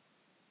first.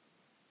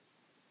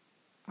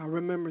 I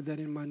remember that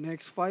in my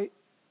next fight,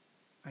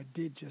 I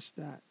did just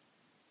that.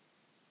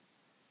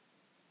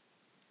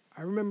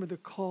 I remember the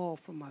call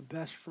from my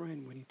best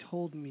friend when he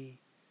told me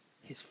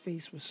his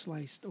face was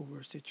sliced over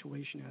a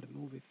situation at a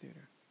movie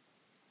theater.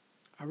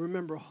 I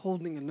remember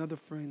holding another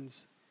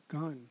friend's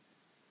gun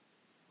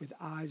with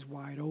eyes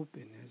wide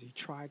open as he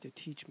tried to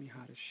teach me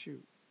how to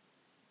shoot.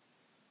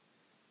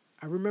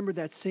 I remember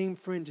that same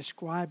friend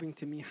describing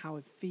to me how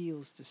it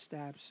feels to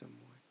stab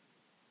someone.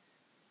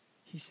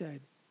 He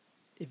said,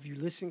 if you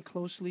listen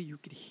closely, you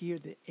could hear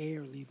the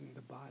air leaving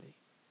the body.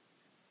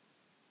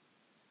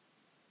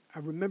 I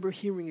remember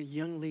hearing a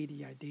young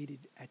lady I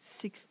dated at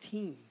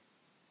 16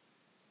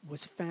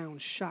 was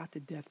found shot to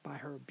death by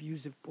her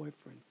abusive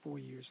boyfriend 4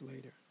 years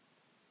later.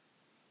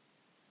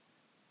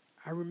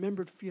 I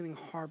remembered feeling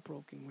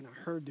heartbroken when I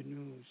heard the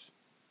news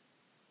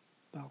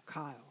about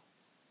Kyle.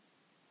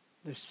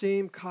 The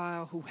same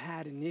Kyle who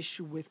had an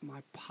issue with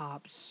my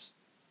pops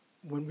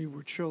when we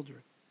were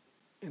children,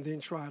 and then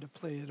tried to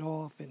play it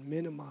off and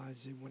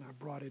minimize it when I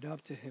brought it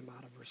up to him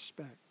out of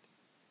respect.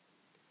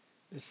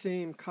 The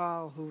same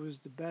Kyle who was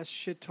the best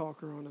shit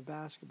talker on a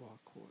basketball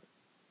court.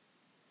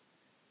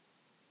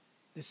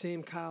 The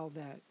same Kyle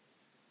that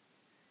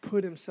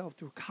put himself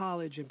through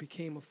college and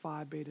became a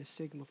Phi Beta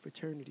Sigma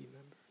fraternity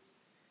member.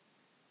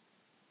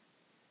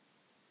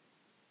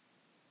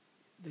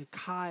 The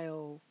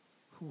Kyle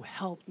who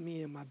helped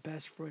me and my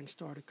best friend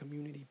start a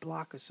community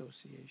block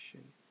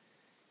association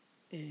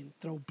and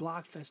throw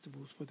block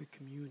festivals for the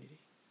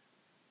community.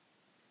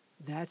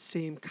 That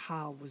same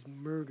Kyle was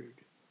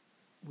murdered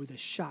with a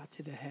shot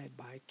to the head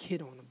by a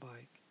kid on a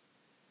bike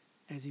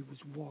as he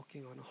was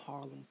walking on a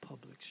Harlem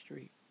public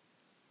street.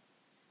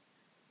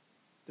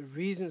 The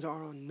reasons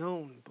are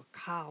unknown, but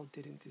Kyle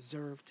didn't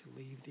deserve to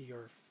leave the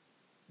earth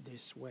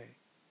this way.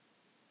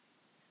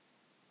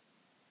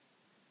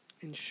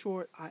 In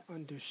short, I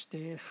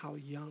understand how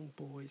young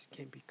boys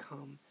can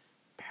become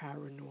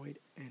paranoid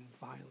and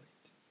violent.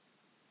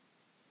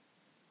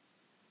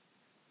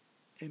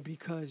 And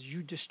because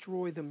you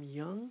destroy them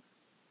young,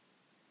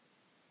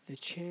 the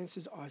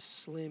chances are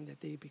slim that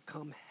they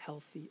become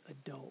healthy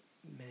adult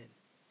men.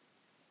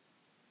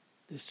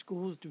 The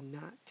schools do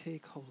not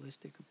take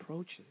holistic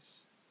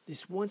approaches.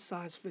 This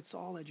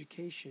one-size-fits-all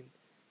education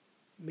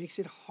makes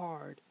it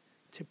hard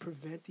to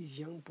prevent these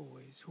young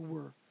boys who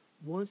were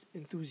once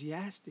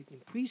enthusiastic in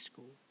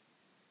preschool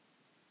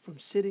from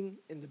sitting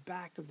in the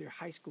back of their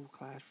high school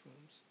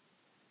classrooms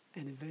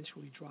and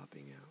eventually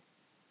dropping out.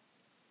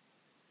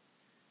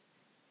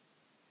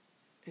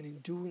 And in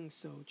doing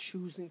so,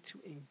 choosing to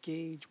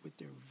engage with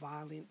their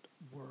violent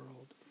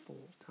world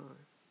full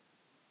time.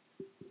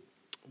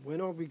 When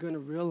are we going to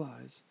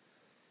realize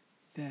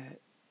that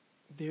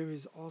there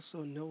is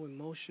also no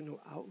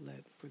emotional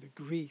outlet for the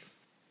grief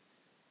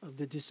of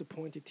the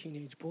disappointed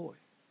teenage boy?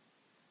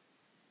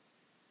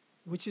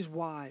 Which is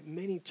why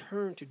many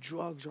turn to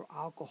drugs or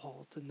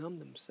alcohol to numb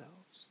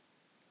themselves.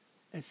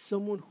 As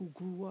someone who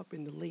grew up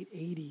in the late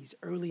 80s,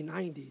 early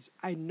 90s,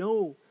 I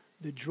know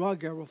the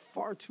drug era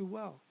far too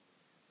well.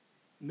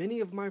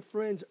 Many of my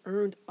friends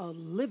earned a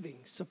living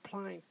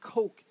supplying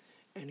coke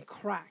and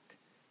crack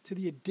to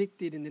the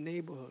addicted in the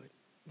neighborhood.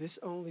 This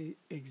only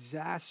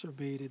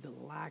exacerbated the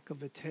lack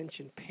of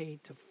attention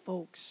paid to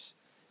folks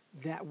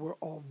that were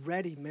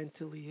already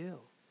mentally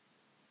ill.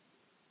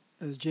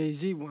 As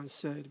Jay-Z once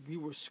said, we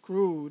were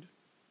screwed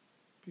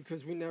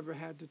because we never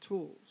had the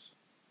tools.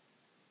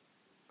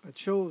 I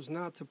chose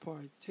not to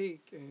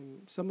partake,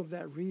 and some of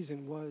that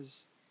reason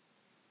was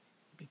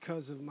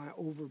because of my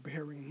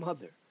overbearing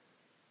mother.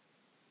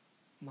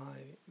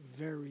 My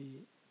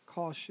very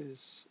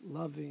cautious,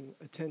 loving,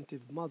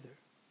 attentive mother.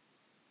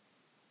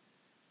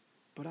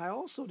 But I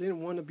also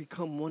didn't want to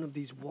become one of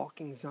these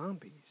walking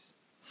zombies,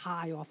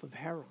 high off of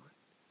heroin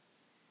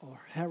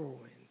or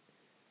heroin,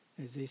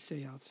 as they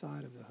say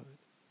outside of the hood,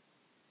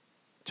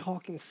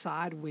 talking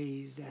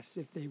sideways as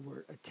if they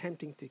were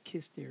attempting to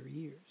kiss their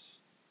ears.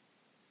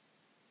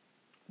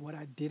 What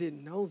I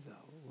didn't know,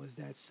 though, was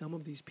that some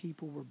of these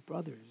people were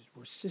brothers,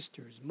 were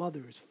sisters,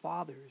 mothers,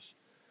 fathers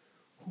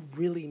who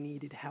really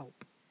needed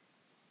help.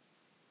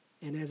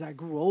 And as I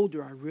grew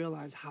older, I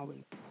realized how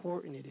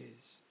important it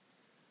is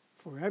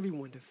for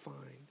everyone to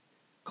find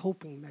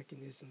coping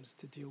mechanisms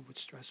to deal with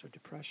stress or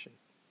depression.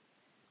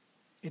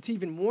 It's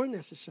even more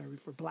necessary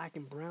for black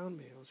and brown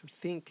males who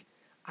think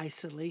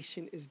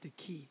isolation is the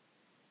key.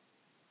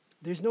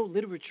 There's no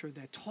literature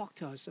that talks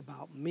to us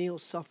about male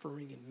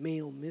suffering and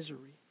male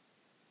misery.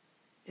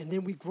 And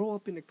then we grow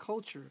up in a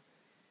culture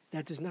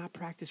that does not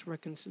practice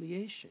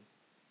reconciliation.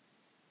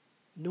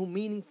 No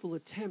meaningful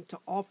attempt to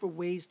offer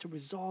ways to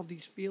resolve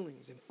these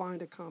feelings and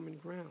find a common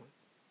ground.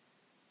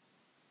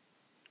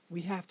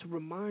 We have to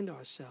remind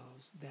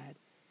ourselves that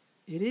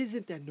it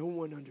isn't that no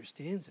one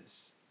understands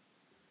us.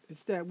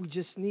 It's that we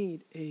just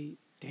need a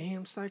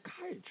damn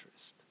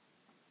psychiatrist.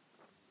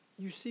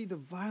 You see, the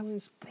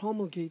violence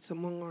promulgates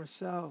among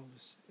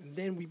ourselves, and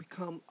then we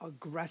become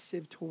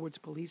aggressive towards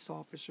police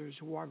officers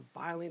who are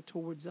violent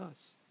towards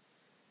us.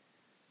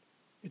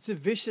 It's a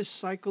vicious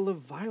cycle of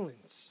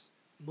violence,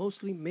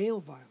 mostly male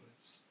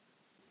violence.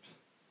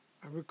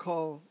 I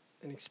recall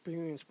an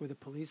experience with a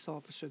police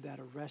officer that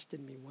arrested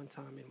me one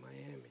time in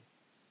Miami.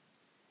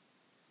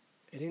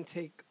 It didn't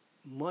take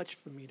much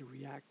for me to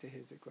react to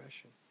his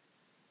aggression.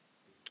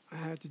 I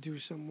had to do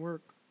some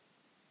work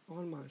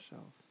on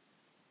myself,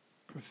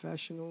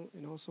 professional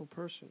and also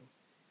personal,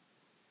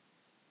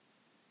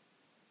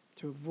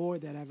 to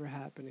avoid that ever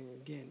happening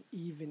again,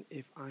 even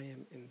if I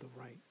am in the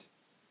right.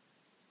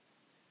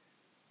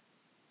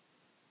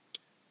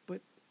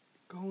 But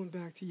going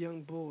back to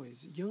young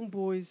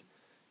boys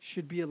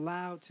should be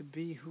allowed to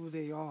be who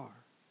they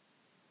are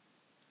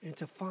and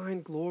to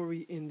find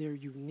glory in their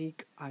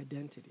unique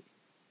identity.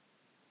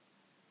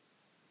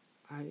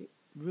 I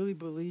really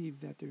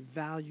believe that their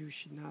value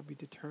should not be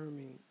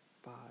determined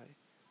by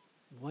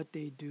what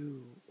they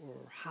do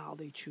or how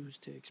they choose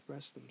to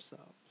express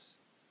themselves.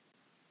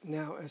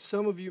 Now, as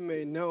some of you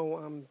may know,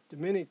 I'm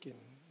Dominican,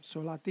 so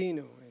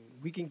Latino,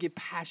 and we can get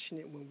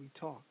passionate when we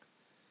talk.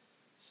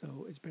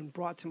 So it's been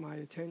brought to my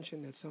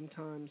attention that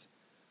sometimes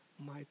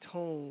my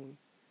tone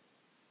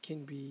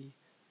can be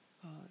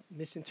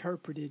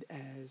misinterpreted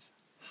as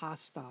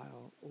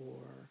hostile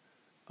or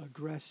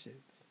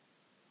aggressive.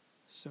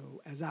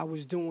 So as I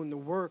was doing the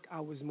work,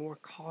 I was more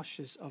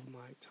cautious of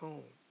my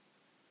tone.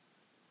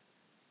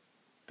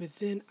 But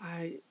then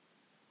I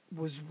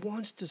was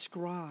once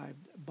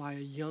described by a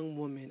young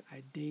woman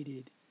I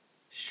dated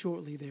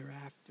shortly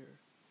thereafter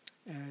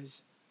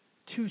as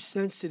too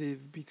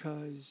sensitive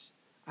because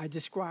I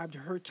described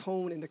her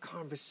tone in the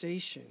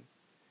conversation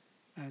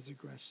as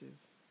aggressive.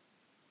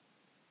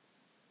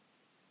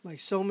 Like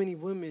so many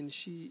women,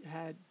 she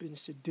had been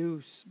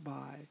seduced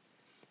by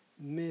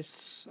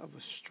myths of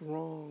a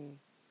strong,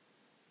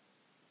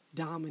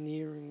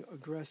 domineering,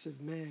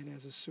 aggressive man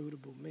as a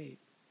suitable mate.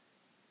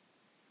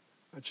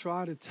 I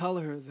tried to tell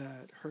her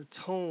that her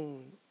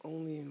tone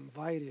only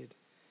invited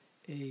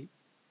a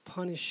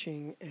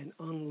punishing and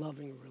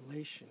unloving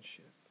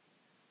relationship.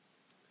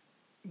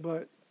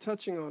 But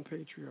touching on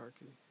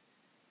patriarchy,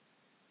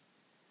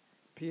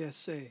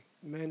 PSA,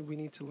 men, we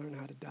need to learn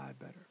how to die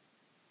better.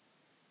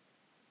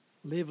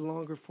 Live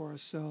longer for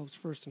ourselves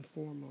first and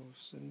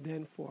foremost, and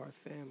then for our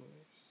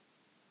families.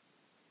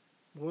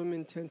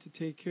 Women tend to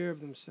take care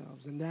of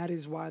themselves, and that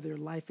is why their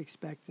life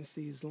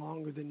expectancy is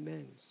longer than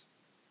men's.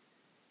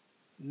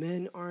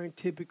 Men aren't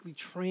typically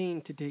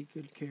trained to take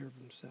good care of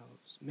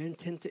themselves. Men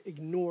tend to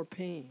ignore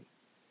pain.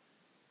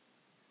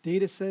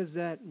 Data says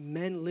that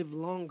men live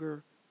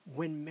longer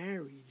when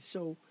married.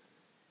 So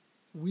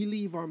we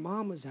leave our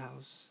mama's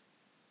house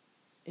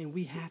and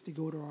we have to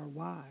go to our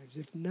wives.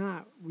 If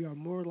not, we are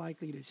more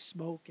likely to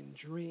smoke and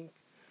drink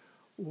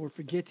or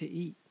forget to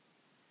eat.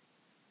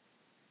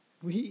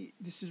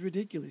 This is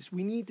ridiculous.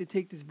 We need to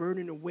take this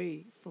burden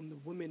away from the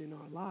women in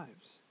our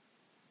lives.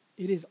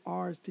 It is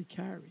ours to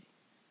carry.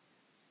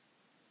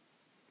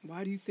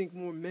 Why do you think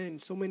more men,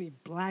 so many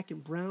black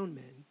and brown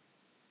men,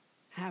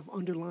 have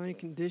underlying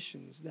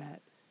conditions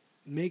that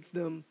make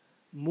them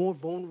more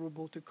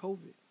vulnerable to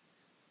COVID?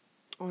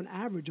 On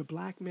average, a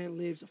black man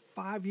lives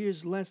 5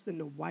 years less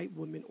than a white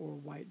woman or a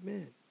white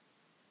man.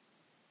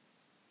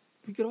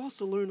 We could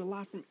also learn a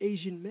lot from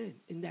Asian men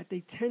in that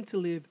they tend to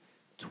live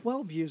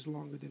 12 years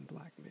longer than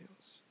black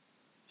males.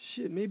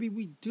 Shit, maybe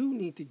we do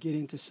need to get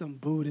into some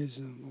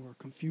Buddhism or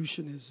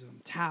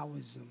Confucianism,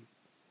 Taoism.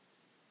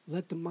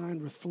 Let the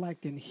mind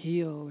reflect and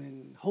heal,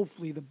 and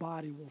hopefully the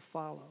body will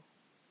follow.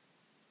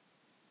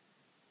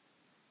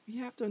 We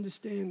have to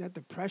understand that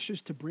the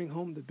pressures to bring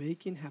home the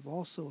bacon have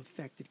also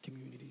affected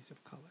communities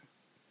of color.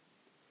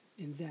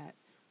 In that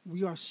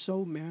we are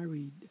so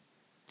married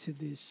to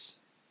this,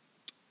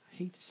 I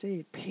hate to say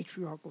it,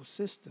 patriarchal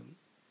system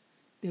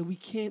that we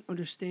can't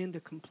understand the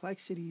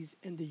complexities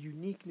and the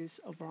uniqueness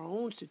of our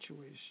own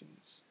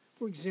situations.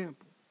 For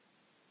example,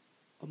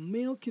 a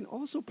male can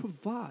also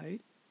provide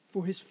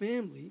for his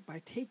family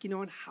by taking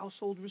on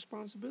household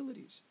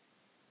responsibilities,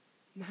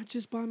 not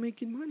just by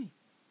making money.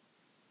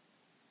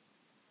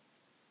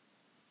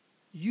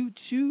 You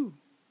too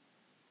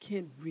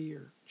can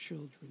rear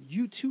children.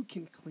 You too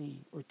can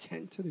clean or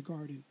tend to the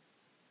garden.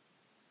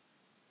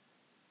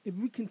 If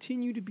we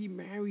continue to be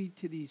married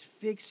to these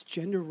fixed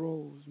gender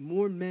roles,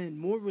 more men,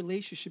 more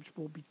relationships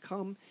will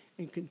become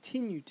and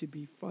continue to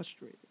be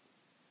frustrated.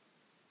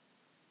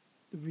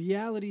 The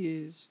reality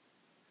is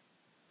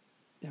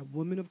that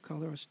women of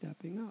color are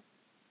stepping up.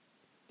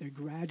 They're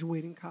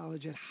graduating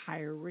college at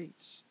higher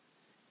rates,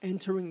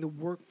 entering the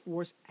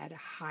workforce at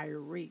higher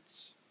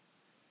rates.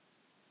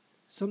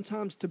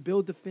 Sometimes to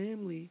build a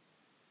family,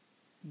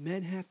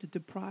 men have to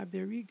deprive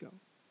their ego.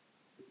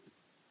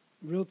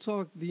 Real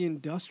talk, the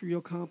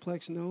industrial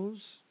complex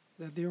knows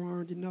that there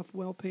aren't enough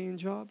well-paying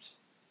jobs.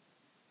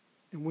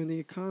 And when the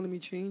economy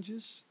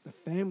changes, the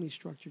family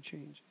structure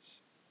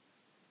changes.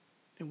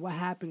 And what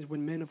happens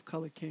when men of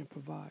color can't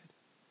provide?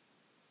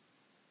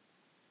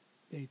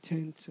 They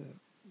tend to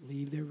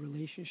leave their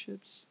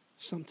relationships,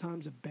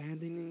 sometimes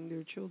abandoning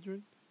their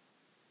children,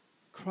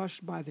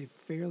 crushed by the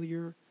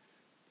failure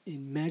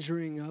in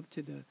measuring up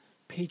to the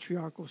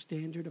patriarchal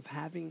standard of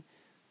having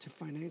to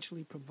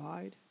financially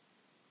provide.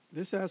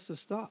 This has to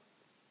stop.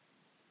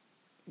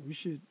 We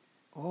should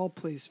all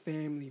place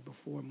family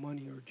before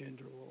money or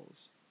gender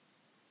roles.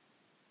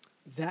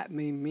 That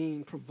may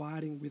mean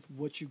providing with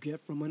what you get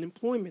from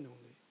unemployment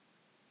only.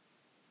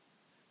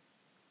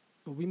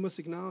 But we must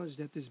acknowledge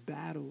that this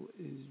battle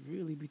is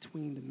really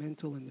between the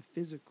mental and the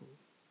physical.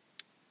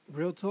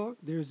 Real talk,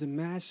 there's a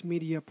mass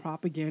media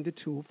propaganda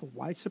tool for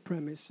white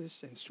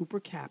supremacists and super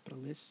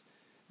capitalists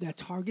that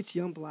targets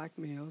young black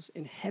males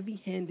in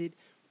heavy-handed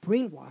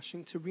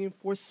brainwashing to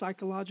reinforce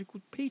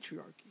psychological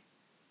patriarchy.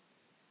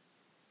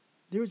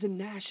 There is a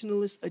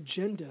nationalist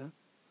agenda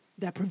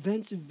that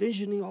prevents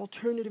envisioning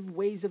alternative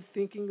ways of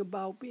thinking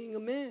about being a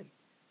man,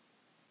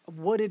 of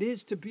what it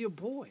is to be a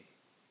boy.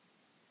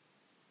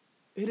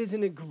 It is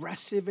an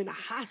aggressive and a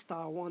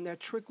hostile one that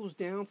trickles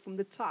down from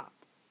the top.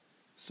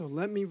 So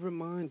let me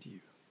remind you,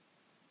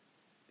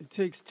 it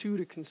takes two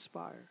to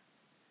conspire.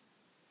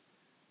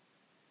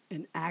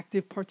 An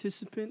active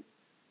participant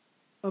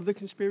of the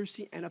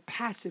conspiracy and a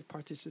passive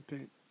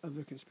participant of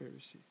the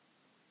conspiracy.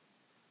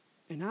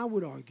 And I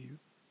would argue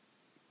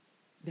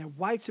that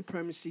white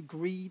supremacy,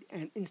 greed,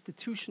 and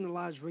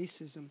institutionalized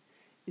racism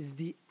is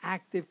the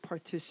active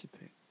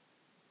participant.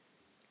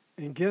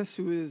 And guess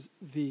who is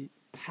the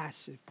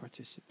passive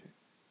participant?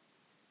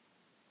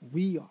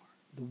 We are,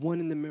 the one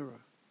in the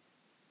mirror.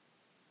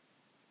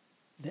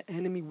 The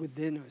enemy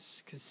within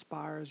us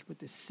conspires with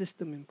the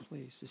system in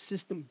place, a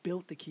system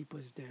built to keep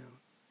us down,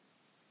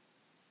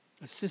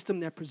 a system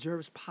that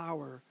preserves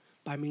power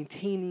by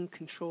maintaining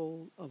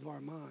control of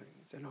our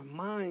minds. And our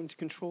minds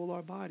control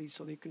our bodies,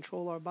 so they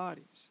control our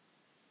bodies.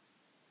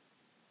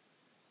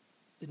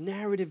 The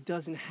narrative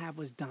doesn't have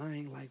us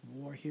dying like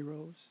war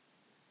heroes,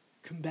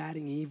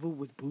 combating evil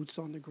with boots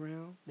on the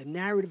ground. The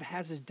narrative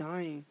has us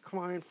dying,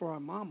 crying for our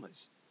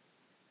mamas.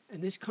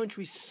 And this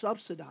country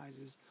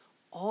subsidizes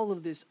all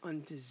of this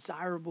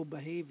undesirable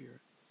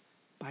behavior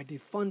by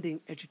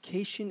defunding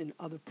education and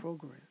other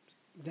programs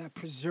that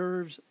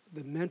preserves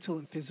the mental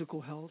and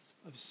physical health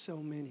of so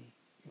many,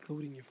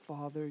 including your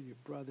father, your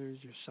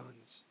brothers, your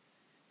sons.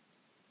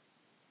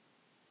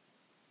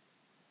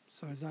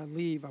 So as I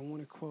leave, I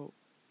want to quote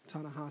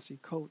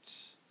Ta-Nehisi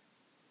Coates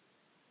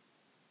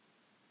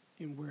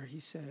in where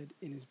he said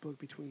in his book,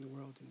 Between the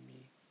World and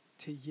Me,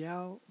 to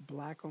yell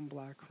black on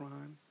black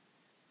crime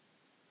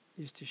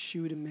is to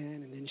shoot a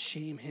man and then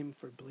shame him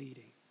for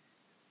bleeding.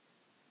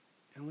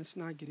 And let's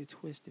not get it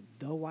twisted.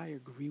 Though I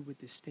agree with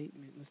this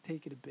statement, let's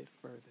take it a bit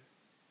further.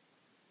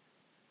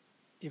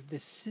 If the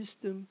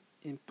system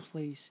in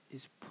place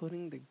is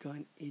putting the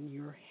gun in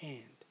your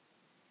hand,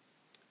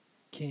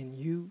 can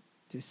you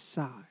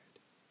decide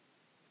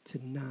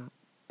to not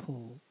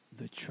pull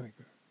the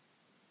trigger?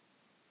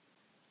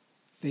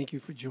 Thank you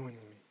for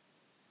joining me.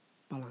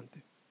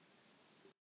 Pa'lante.